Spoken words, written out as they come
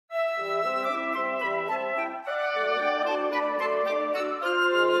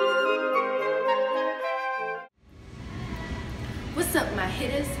What's up, my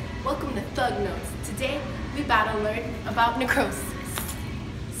hitters? Welcome to Thug Notes. Today, we about to learn about necrosis.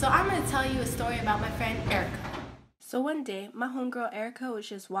 So I'm going to tell you a story about my friend Erika. So one day, my homegirl Erika was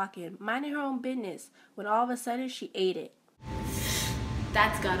just walking, minding her own business, when all of a sudden she ate it.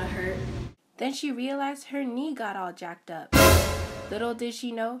 That's gotta hurt. Then she realized her knee got all jacked up. Little did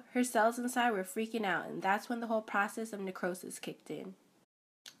she know, her cells inside were freaking out, and that's when the whole process of necrosis kicked in.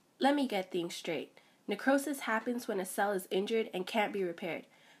 Let me get things straight. Necrosis happens when a cell is injured and can't be repaired.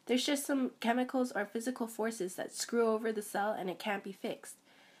 There's just some chemicals or physical forces that screw over the cell and it can't be fixed.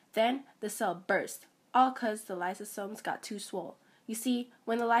 Then the cell bursts, all because the lysosomes got too swole. You see,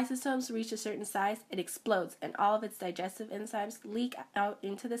 when the lysosomes reach a certain size, it explodes and all of its digestive enzymes leak out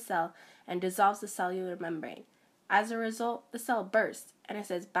into the cell and dissolves the cellular membrane. As a result, the cell bursts and it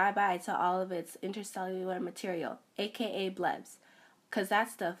says bye-bye to all of its intercellular material, aka blebs, because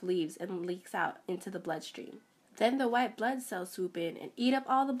that stuff leaves and leaks out into the bloodstream. Then the white blood cells swoop in and eat up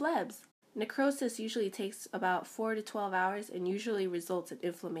all the blebs. Necrosis usually takes about 4 to 12 hours and usually results in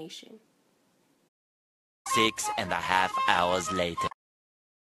inflammation. 6.5 hours later.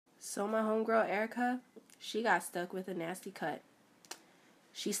 So my homegirl Erika, she got stuck with a nasty cut.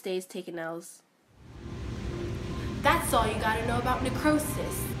 She stays taking L's. That's all you gotta know about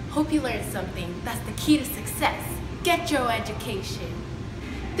necrosis. Hope you learned something. That's the key to success. Get your education.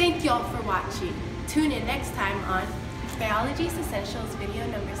 Thank y'all for watching. Tune in next time on Biology's Essentials video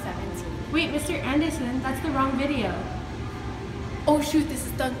number 17. Wait, Mr. Anderson, that's the wrong video. Oh shoot, this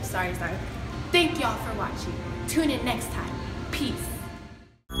is done. Sorry. Thank y'all for watching. Tune in next time. Peace.